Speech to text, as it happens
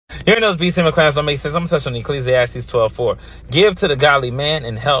Hearing those beats in my class don't make sense. I'm going to touch on Ecclesiastes 12:4. Give to the godly man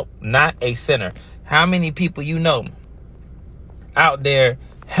and help not a sinner. How many people you know out there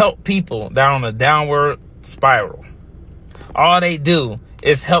help people that are on a downward spiral? All they do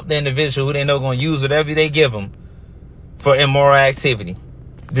is help the individual who they know going to use whatever they give them for immoral activity,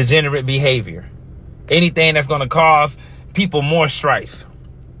 degenerate behavior, anything that's going to cause people more strife.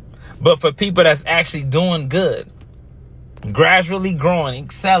 But for people that's actually doing good, gradually growing,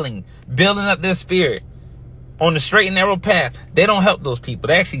 excelling, building up their spirit on the straight and narrow path, they don't help those people.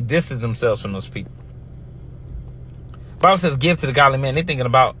 They actually distance themselves from those people. The Bible says give to the godly man. They're thinking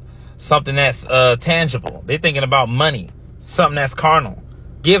about something that's tangible. They're thinking about money, something that's carnal.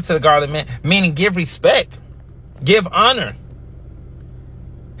 Give to the godly man, meaning give respect, give honor,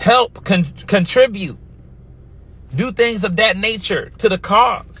 help, contribute, do things of that nature to the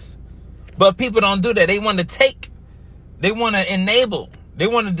cause. But people don't do that. They want to take. They want to enable. They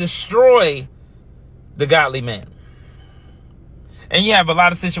want to destroy the godly man. And you have a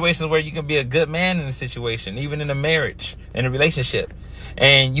lot of situations where you can be a good man in a situation, even in a marriage, in a relationship.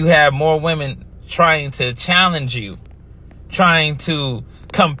 And you have more women trying to challenge you, trying to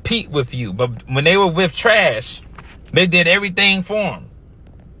compete with you. But when they were with trash, they did everything for them.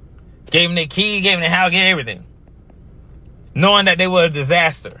 Gave them their key, gave them their house, gave everything. Knowing that they were a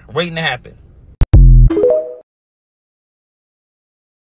disaster waiting to happen.